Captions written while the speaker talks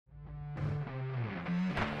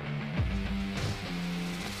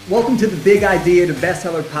Welcome to the Big Idea to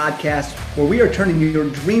Bestseller podcast, where we are turning your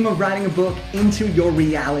dream of writing a book into your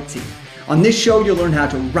reality. On this show, you'll learn how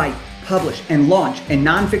to write, publish, and launch a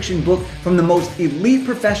nonfiction book from the most elite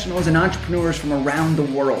professionals and entrepreneurs from around the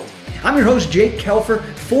world. I'm your host, Jake Kelfer,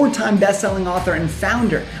 four-time best-selling author and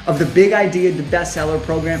founder of the Big Idea to Bestseller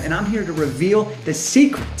program, and I'm here to reveal the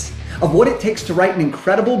secrets of what it takes to write an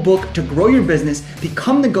incredible book to grow your business,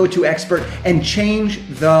 become the go-to expert, and change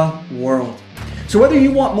the world. So whether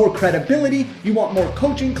you want more credibility, you want more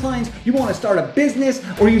coaching clients, you want to start a business,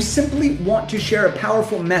 or you simply want to share a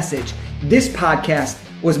powerful message, this podcast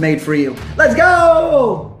was made for you. Let's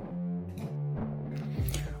go!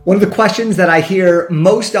 One of the questions that I hear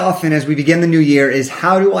most often as we begin the new year is,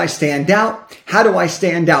 how do I stand out? How do I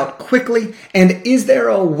stand out quickly? And is there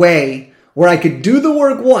a way where I could do the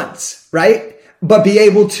work once, right? But be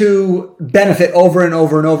able to benefit over and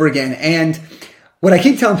over and over again? And what I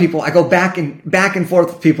keep telling people, I go back and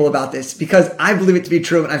forth with people about this because I believe it to be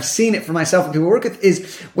true, and I've seen it for myself and people I work with,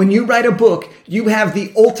 is when you write a book, you have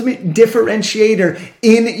the ultimate differentiator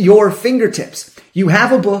in your fingertips. You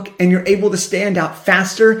have a book and you're able to stand out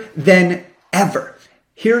faster than ever.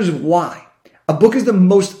 Here's why. A book is the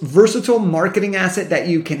most versatile marketing asset that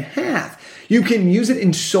you can have. You can use it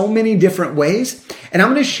in so many different ways. And I'm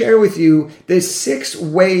going to share with you the 6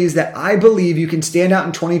 ways that I believe you can stand out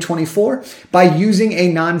in 2024 by using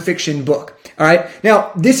a nonfiction book. All right.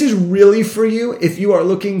 Now, this is really for you if you are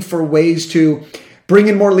looking for ways to bring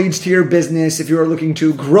in more leads to your business, if you are looking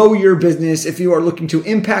to grow your business, if you are looking to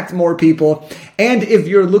impact more people, and if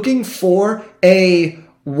you're looking for a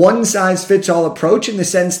one-size-fits-all approach in the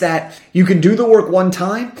sense that you can do the work one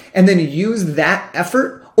time and then use that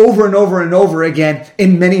effort over and over and over again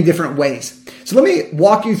in many different ways. So let me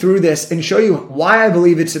walk you through this and show you why I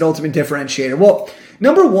believe it's an ultimate differentiator. Well,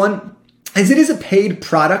 number one is it is a paid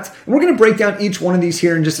product. And we're going to break down each one of these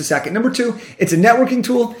here in just a second. Number 2, it's a networking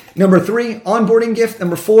tool. Number 3, onboarding gift.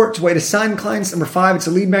 Number 4, it's a way to sign clients. Number 5, it's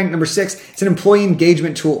a lead magnet. Number 6, it's an employee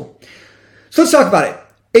engagement tool. So let's talk about it.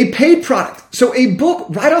 A paid product. So a book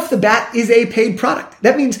right off the bat is a paid product.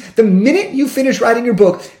 That means the minute you finish writing your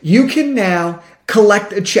book, you can now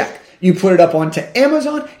collect a check. You put it up onto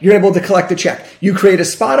Amazon, you're able to collect a check. You create a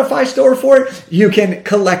Spotify store for it, you can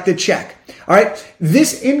collect a check. All right.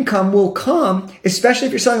 This income will come, especially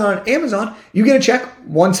if you're selling on Amazon, you get a check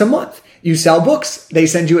once a month. You sell books, they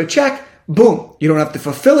send you a check, boom. You don't have to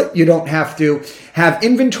fulfill it. You don't have to have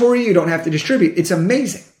inventory. You don't have to distribute. It's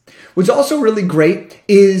amazing. What's also really great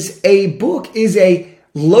is a book is a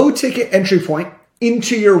low ticket entry point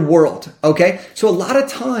into your world. Okay. So a lot of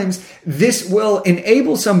times this will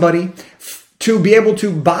enable somebody to be able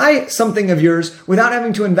to buy something of yours without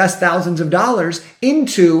having to invest thousands of dollars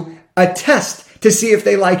into a test to see if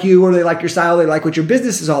they like you or they like your style, they like what your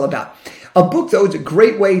business is all about. A book, though, is a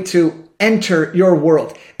great way to enter your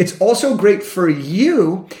world. It's also great for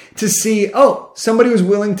you to see, oh, somebody was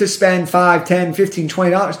willing to spend $5, $10, $15,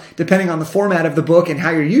 $20, depending on the format of the book and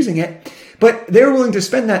how you're using it, but they're willing to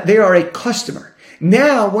spend that. They are a customer.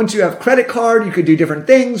 Now, once you have credit card, you could do different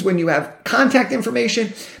things when you have contact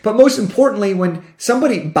information. But most importantly, when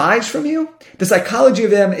somebody buys from you, the psychology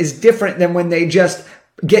of them is different than when they just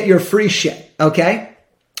get your free shit. Okay.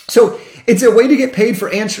 So it's a way to get paid for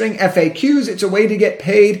answering FAQs. It's a way to get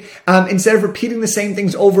paid instead of repeating the same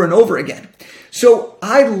things over and over again. So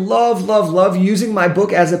I love using my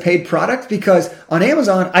book as a paid product because on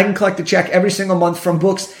Amazon, I can collect a check every single month from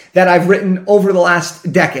books that I've written over the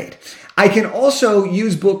last decade. I can also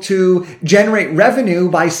use book to generate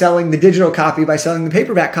revenue by selling the digital copy, by selling the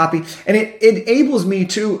paperback copy, and it enables me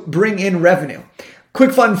to bring in revenue.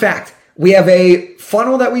 Quick fun fact. We have a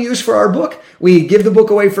funnel that we use for our book. We give the book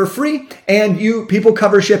away for free and people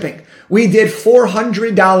cover shipping. We did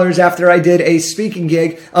 $400 after I did a speaking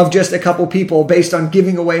gig of just a couple people based on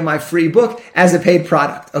giving away my free book as a paid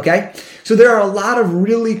product. Okay. So there are a lot of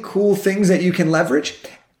really cool things that you can leverage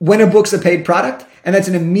when a book's a paid product. And that's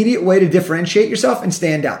an immediate way to differentiate yourself and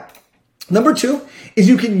stand out. Number 2 is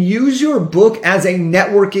you can use your book as a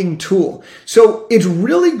networking tool. So it's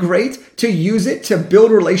really great to use it to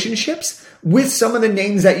build relationships with some of the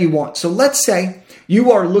names that you want. So let's say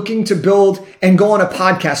you are looking to build and go on a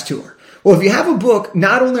podcast tour. Well, if you have a book,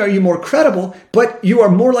 not only are you more credible, but you are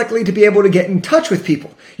more likely to be able to get in touch with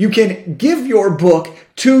people. You can give your book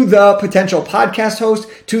to the potential podcast host,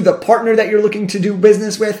 to the partner that you're looking to do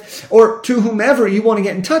business with, or to whomever you want to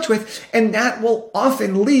get in touch with. And that will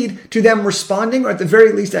often lead to them responding or at the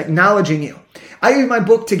very least acknowledging you. I use my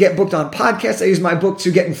book to get booked on podcasts. I use my book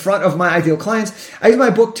to get in front of my ideal clients. I use my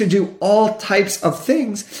book to do all types of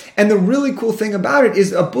things. And the really cool thing about it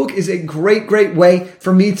is a book is a great way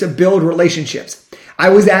for me to build relationships. I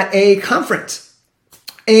was at a conference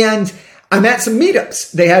and I'm at some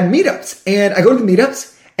meetups. They had meetups and I go to the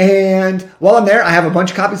meetups, and while I'm there, I have a bunch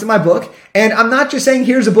of copies of my book. And I'm not just saying,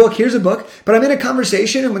 here's a book, but I'm in a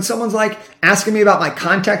conversation. And when someone's like asking me about my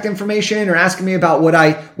contact information or asking me about what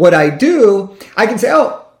I do, I can say,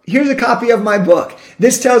 oh, here's a copy of my book.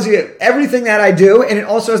 This tells you everything that I do. And it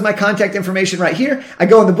also has my contact information right here. I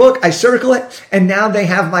go in the book, I circle it, and now they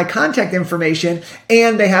have my contact information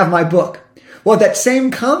and they have my book. Well, at that same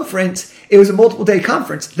conference, it was a multiple day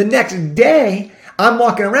conference. The next day, I'm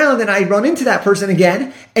walking around and I run into that person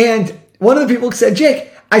again. And one of the people said,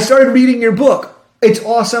 Jake, I started reading your book. It's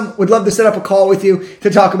awesome. Would love to set up a call with you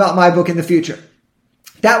to talk about my book in the future.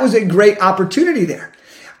 That was a great opportunity there.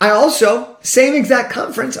 I also, same exact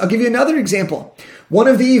conference. I'll give you another example. One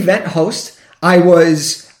of the event hosts, I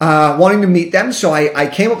was wanting to meet them. So I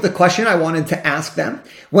came up with a question I wanted to ask them,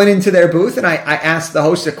 went into their booth and I asked the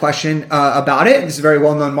host a question about it. This is a very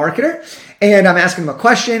well-known marketer. And I'm asking him a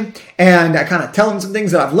question and I kind of tell him some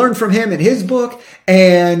things that I've learned from him in his book.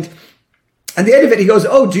 And at the end of it, he goes,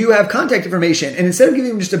 oh, do you have contact information? And instead of giving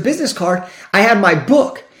him just a business card, I had my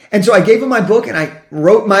book. And so I gave him my book and I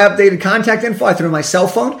wrote my updated contact info. I threw my cell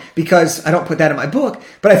phone because I don't put that in my book,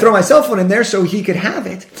 but I throw my cell phone in there so he could have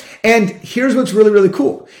it. And here's what's really, really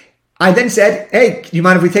cool. I then said, hey, do you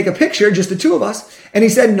mind if we take a picture, just the two of us? And he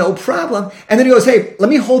said, no problem. And then he goes, hey, let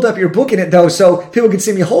me hold up your book in it though so people can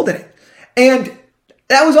see me holding it. And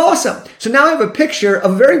that was awesome. So now I have a picture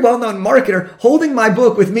of a very well-known marketer holding my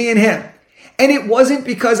book with me and him. And it wasn't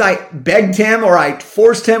because I begged him or I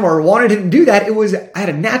forced him or wanted him to do that. I had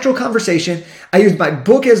a natural conversation. I used my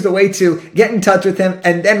book as the way to get in touch with him.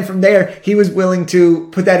 And then from there, he was willing to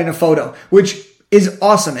put that in a photo, which is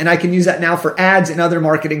awesome. And I can use that now for ads and other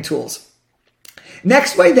marketing tools.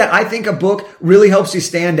 Next way that I think a book really helps you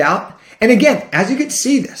stand out. And again, as you can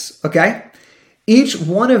see this, okay, each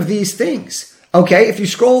one of these things, okay, if you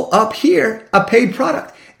scroll up here, a paid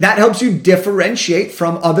product, that helps you differentiate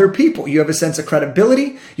from other people. You have a sense of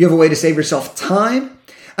credibility. You have a way to save yourself time.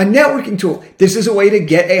 A networking tool. This is a way to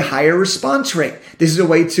get a higher response rate. This is a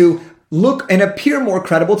way to look and appear more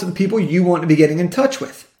credible to the people you want to be getting in touch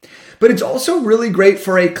with. But it's also really great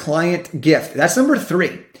for a client gift. That's number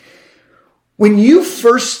 3. When you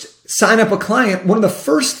first sign up a client, one of the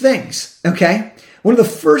first things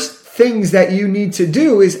that you need to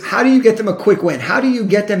do is how do you get them a quick win? How do you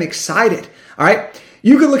get them excited? All right.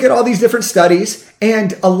 You can look at all these different studies,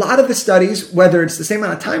 and a lot of the studies, whether it's the same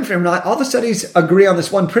amount of time frame or not, all the studies agree on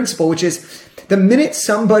this one principle, which is the minute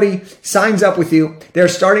somebody signs up with you, they're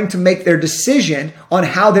starting to make their decision on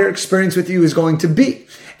how their experience with you is going to be.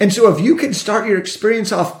 And so if you can start your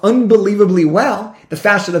experience off unbelievably well, the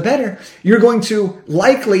faster the better, you're going to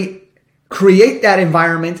likely create that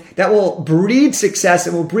environment that will breed success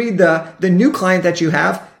and will breed the new client that you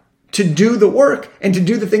have to do the work and to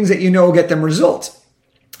do the things that you know will get them results.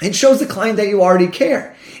 It shows the client that you already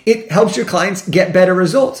care. It helps your clients get better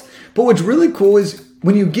results. But what's really cool is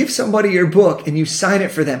when you give somebody your book and you sign it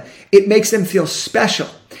for them, it makes them feel special.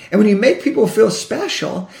 And when you make people feel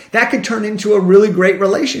special, that could turn into a really great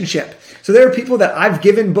relationship. So there are people that I've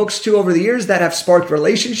given books to over the years that have sparked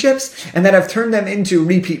relationships and that have turned them into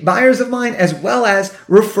repeat buyers of mine as well as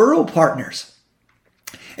referral partners.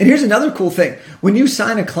 And here's another cool thing. When you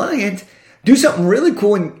sign a client, do something really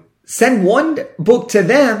cool and send one book to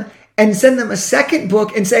them and send them a second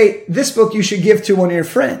book and say, this book you should give to one of your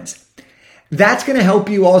friends. That's going to help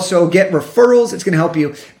you also get referrals. It's going to help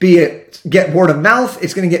you get word of mouth.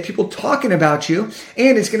 It's going to get people talking about you.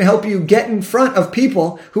 And it's going to help you get in front of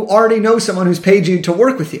people who already know someone who's paid you to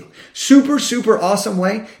work with you. Super, super awesome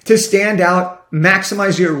way to stand out,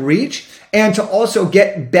 maximize your reach, and to also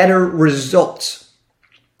get better results.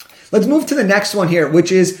 Let's move to the next one here,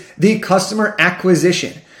 which is the customer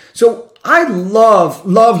acquisition. So I love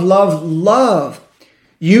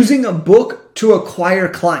using a book to acquire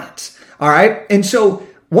clients. All right. And so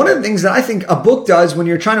one of the things that I think a book does when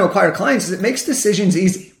you're trying to acquire clients is it makes decisions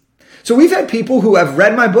easy. So we've had people who have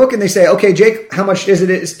read my book and they say, okay, Jake, how much is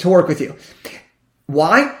it to work with you?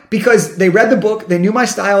 Why? Because they read the book, they knew my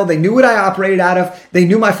style, they knew what I operated out of, they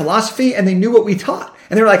knew my philosophy, and they knew what we taught.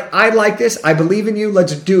 And they were like, I like this, I believe in you,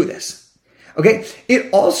 let's do this. Okay.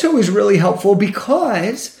 It also is really helpful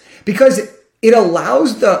because it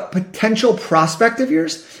allows the potential prospect of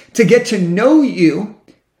yours to get to know you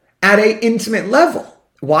at an intimate level.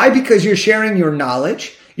 Why? Because you're sharing your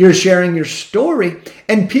knowledge, you're sharing your story,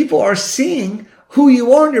 and people are seeing who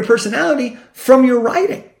you are and your personality from your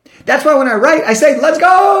writing. That's why when I write, I say, let's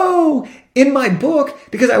go. in my book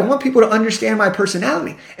because I want people to understand my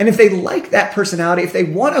personality. And if they like that personality, if they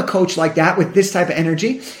want a coach like that with this type of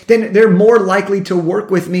energy, then they're more likely to work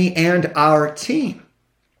with me and our team.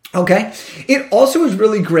 Okay. It also is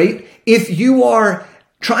really great if you are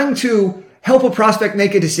trying to help a prospect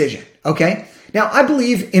make a decision. Okay. Now, I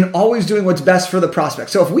believe in always doing what's best for the prospect.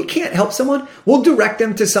 So if we can't help someone, we'll direct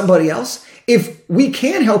them to somebody else. If we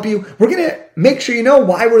can help you, we're going to make sure you know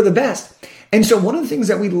why we're the best. And so one of the things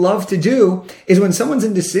that we love to do is when someone's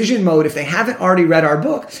in decision mode, if they haven't already read our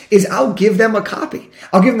book, is I'll give them a copy.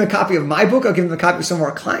 I'll give them a copy of my book. I'll give them a copy of some of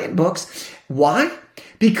our client books. Why?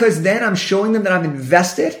 Because then I'm showing them that I'm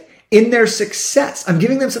invested in their success. I'm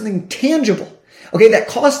giving them something tangible, okay, that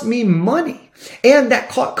cost me money and that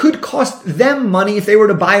could cost them money if they were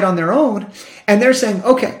to buy it on their own. And they're saying,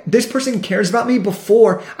 okay, this person cares about me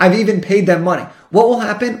before I've even paid them money. What will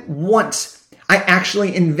happen once I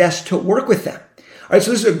actually invest to work with them? All right,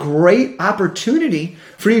 so this is a great opportunity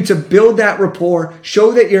for you to build that rapport,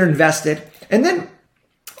 show that you're invested. And then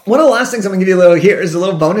one of the last things I'm gonna give you a little here is a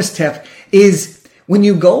little bonus tip is when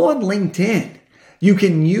you go on LinkedIn, you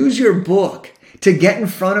can use your book to get in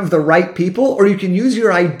front of the right people, or you can use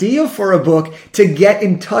your idea for a book to get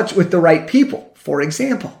in touch with the right people. For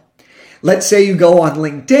example, let's say you go on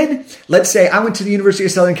LinkedIn. Let's say I went to the University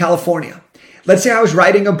of Southern California. Let's say I was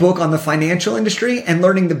writing a book on the financial industry and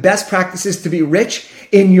learning the best practices to be rich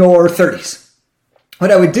in your 30s.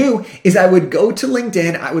 What I would do is I would go to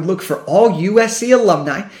LinkedIn. I would look for all USC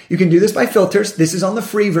alumni. You can do this by filters. This is on the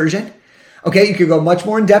free version. Okay, you could go much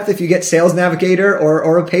more in depth if you get Sales Navigator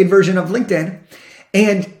or a paid version of LinkedIn.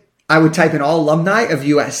 And I would type in all alumni of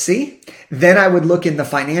USC. Then I would look in the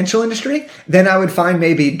financial industry. Then I would find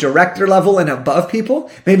maybe director level and above people.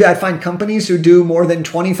 Maybe I'd find companies who do more than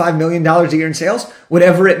 $25 million a year in sales,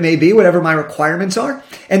 whatever it may be, whatever my requirements are.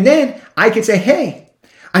 And then I could say, hey,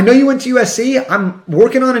 I know you went to USC. I'm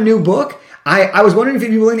working on a new book. I was wondering if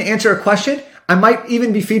you'd be willing to answer a question. I might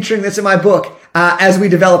even be featuring this in my book as we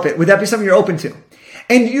develop it. Would that be something you're open to?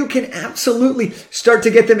 And you can absolutely start to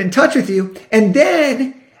get them in touch with you. And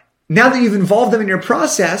then now that you've involved them in your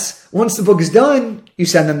process, once the book is done, you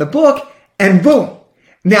send them the book and boom.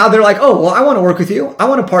 Now they're like, oh, well, I want to work with you. I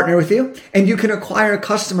want to partner with you. And you can acquire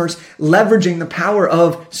customers leveraging the power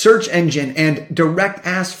of search engine and direct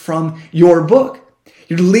ask from your book.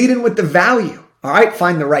 You're leading with the value. All right.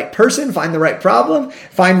 Find the right person, find the right problem,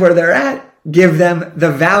 find where they're at, give them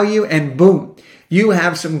the value, and boom, you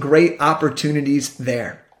have some great opportunities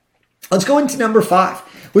there. Let's go into number 5,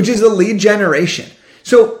 which is the lead generation.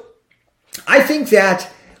 So I think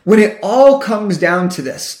that when it all comes down to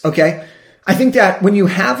this, okay, I think that when you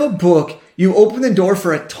have a book, you open the door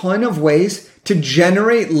for a ton of ways to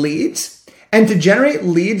generate leads and to generate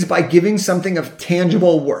leads by giving something of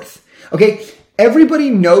tangible worth. Okay, everybody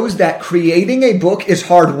knows that creating a book is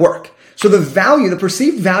hard work. So the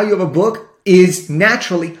perceived value of a book is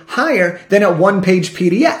naturally higher than a one-page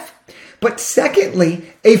PDF. But secondly,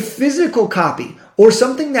 a physical copy or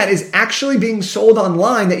something that is actually being sold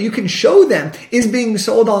online that you can show them is being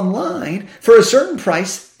sold online for a certain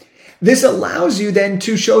price. This allows you then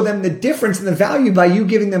to show them the difference in the value by you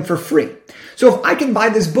giving them for free. So if I can buy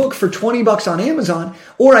this book for $20 on Amazon,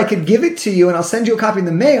 or I could give it to you and I'll send you a copy in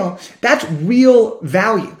the mail, that's real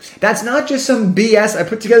value. That's not just some BS. I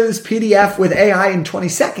put together this PDF with AI in 20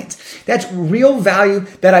 seconds. That's real value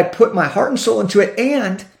that I put my heart and soul into it.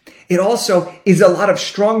 And it also is a lot of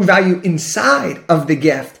strong value inside of the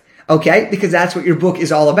gift. Okay. Because that's what your book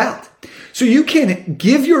is all about. So you can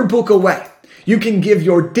give your book away. You can give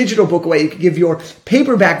your digital book away. You can give your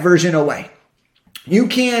paperback version away. You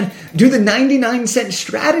can do the 99-cent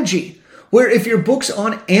strategy where if your book's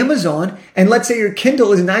on Amazon and let's say your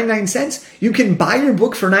Kindle is 99 cents, you can buy your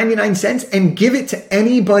book for 99 cents and give it to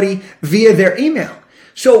anybody via their email.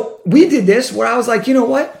 So we did this where I was like, you know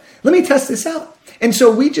what? Let me test this out. And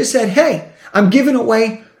so we just said, hey, I'm giving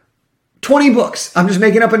away 20 books. I'm just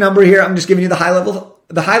making up a number here. I'm just giving you the high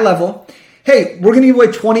level. Hey, we're going to give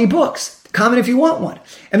away 20 books. Comment if you want one.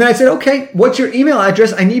 And then I said, okay, what's your email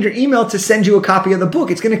address? I need your email to send you a copy of the book.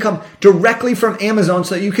 It's going to come directly from Amazon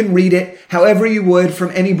so that you can read it however you would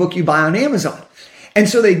from any book you buy on Amazon. And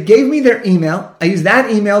so they gave me their email. I used that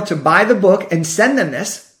email to buy the book and send them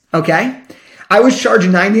this. Okay. I was charged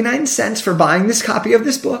 99 cents for buying this copy of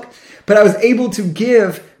this book, but I was able to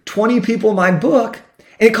give 20 people my book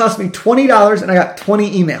and it cost me $20 and I got 20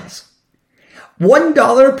 emails.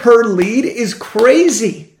 $1 per lead is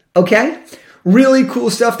crazy. Okay? Really cool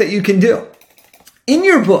stuff that you can do. In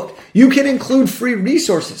your book, you can include free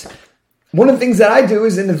resources. One of the things that I do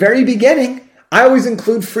is in the very beginning, I always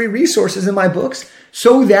include free resources in my books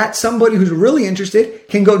so that somebody who's really interested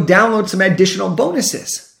can go download some additional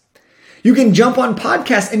bonuses. You can jump on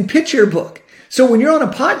podcasts and pitch your book. So when you're on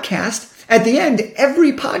a podcast, at the end,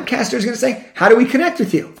 every podcaster is going to say, how do we connect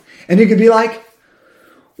with you? And you could be like,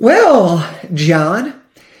 well, John,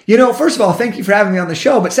 first of all, thank you for having me on the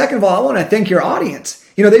show. But second of all, I want to thank your audience.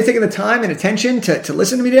 They've taken the time and attention to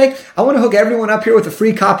listen to me today. I want to hook everyone up here with a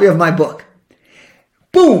free copy of my book.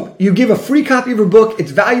 Boom, you give a free copy of your book.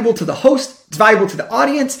 It's valuable to the host. It's valuable to the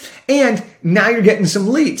audience. And now you're getting some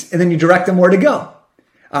leads. And then you direct them where to go.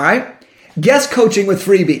 All right. Guest coaching with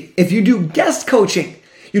freebie. If you do guest coaching,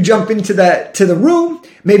 you jump into the room.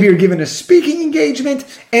 Maybe you're given a speaking engagement.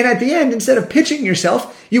 And at the end, instead of pitching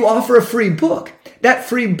yourself, you offer a free book. That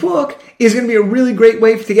free book is going to be a really great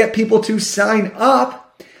way to get people to sign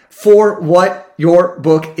up for what your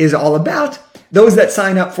book is all about. Those that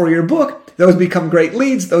sign up for your book, those become great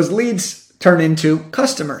leads. Those leads turn into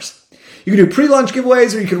customers. You can do pre-launch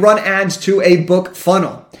giveaways, or you can run ads to a book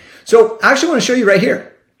funnel. So I actually want to show you right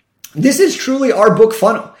here. This is truly our book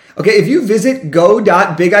funnel. Okay, if you visit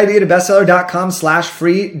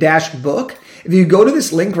go.bigideatobestseller.com/free-book, if you go to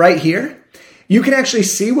this link right here, you can actually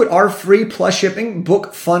see what our free plus shipping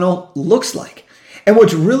book funnel looks like. And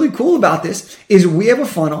what's really cool about this is we have a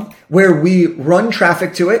funnel where we run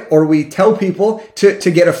traffic to it, or we tell people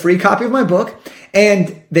to get a free copy of my book,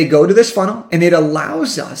 and they go to this funnel, and it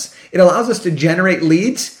allows us to generate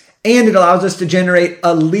leads, and it allows us to generate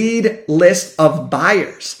a lead list of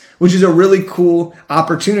buyers, which is a really cool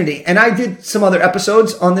opportunity. And I did some other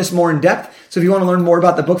episodes on this more in depth. So if you want to learn more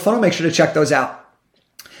about the book funnel, make sure to check those out.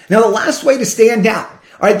 Now, the last way to stand out,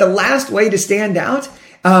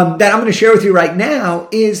 that I'm going to share with you right now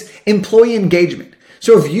is employee engagement.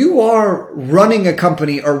 So if you are running a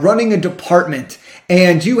company or running a department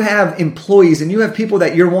and you have employees and you have people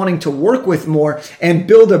that you're wanting to work with more and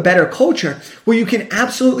build a better culture, well, you can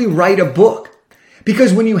absolutely write a book.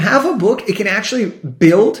 Because when you have a book, it can actually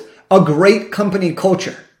build a great company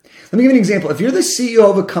culture. Let me give you an example. If you're the CEO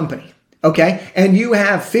of a company, okay, and you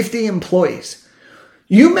have 50 employees,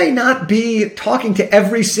 you may not be talking to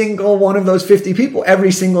every single one of those 50 people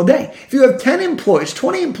every single day. If you have 10 employees,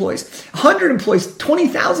 20 employees, 100 employees,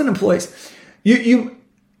 20,000 employees, you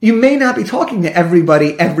may not be talking to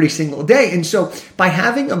everybody every single day. And so by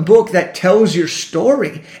having a book that tells your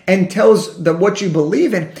story and tells what you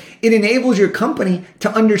believe in, it enables your company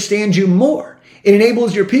to understand you more. It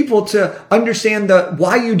enables your people to understand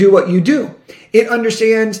why you do what you do. It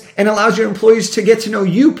understands and allows your employees to get to know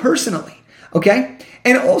you personally. Okay?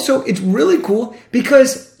 And also, it's really cool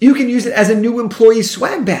because you can use it as a new employee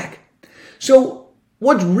swag bag. So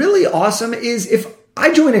what's really awesome is if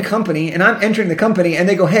I join a company and I'm entering the company and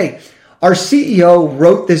they go, hey, our CEO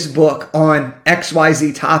wrote this book on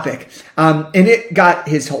XYZ topic. And it got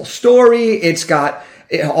his whole story. It's got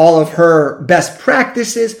all of her best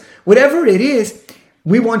practices, whatever it is.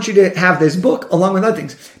 We want you to have this book along with other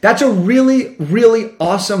things. That's a really, really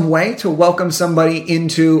awesome way to welcome somebody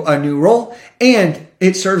into a new role, and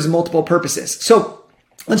it serves multiple purposes. So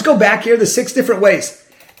let's go back here. The 6 different ways.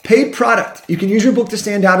 Paid product. You can use your book to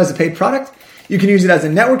stand out as a paid product. You can use it as a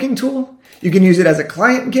networking tool. You can use it as a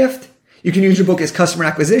client gift. You can use your book as customer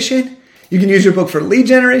acquisition. You can use your book for lead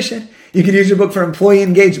generation. You can use your book for employee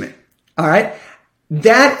engagement. All right.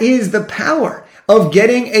 That is the power of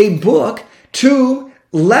getting a book to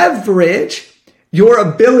leverage your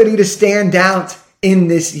ability to stand out in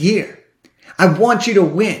this year. I want you to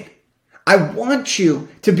win. I want you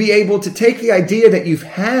to be able to take the idea that you've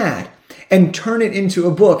had and turn it into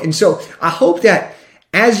a book. And so I hope that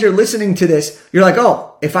as you're listening to this, you're like,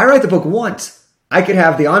 oh, if I write the book once, I could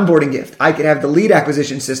have the onboarding gift. I could have the lead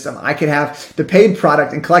acquisition system. I could have the paid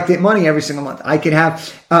product and collect money every single month. I could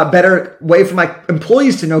have a better way for my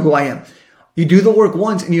employees to know who I am. You do the work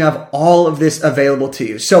once and you have all of this available to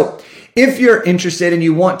you. So if you're interested and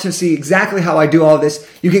you want to see exactly how I do all of this,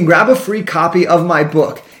 you can grab a free copy of my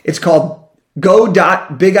book. It's called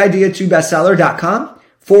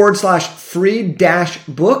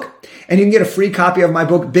go.bigideatobestseller.com/free-book. And you can get a free copy of my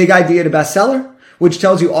book, Big Idea to Bestseller, which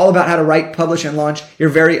tells you all about how to write, publish, and launch your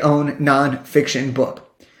very own nonfiction book.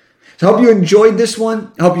 So I hope you enjoyed this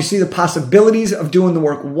one. I hope you see the possibilities of doing the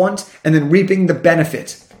work once and then reaping the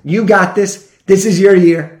benefits. You got this. This is your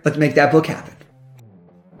year. Let's make that book happen.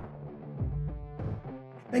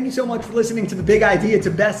 Thank you so much for listening to the Big Idea to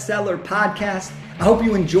Bestseller podcast. I hope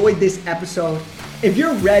you enjoyed this episode. If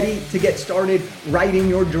you're ready to get started writing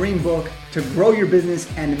your dream book to grow your business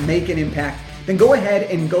and make an impact, then go ahead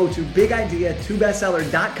and go to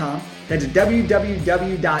bigideatobestseller.com. That's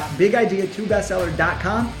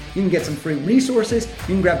www.bigidea2bestseller.com. You can get some free resources. You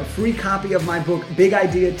can grab a free copy of my book, Big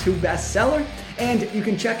Idea 2 Bestseller. And you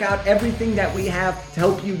can check out everything that we have to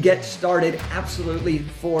help you get started absolutely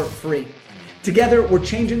for free. Together, we're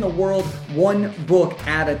changing the world one book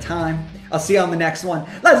at a time. I'll see you on the next one.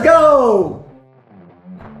 Let's go!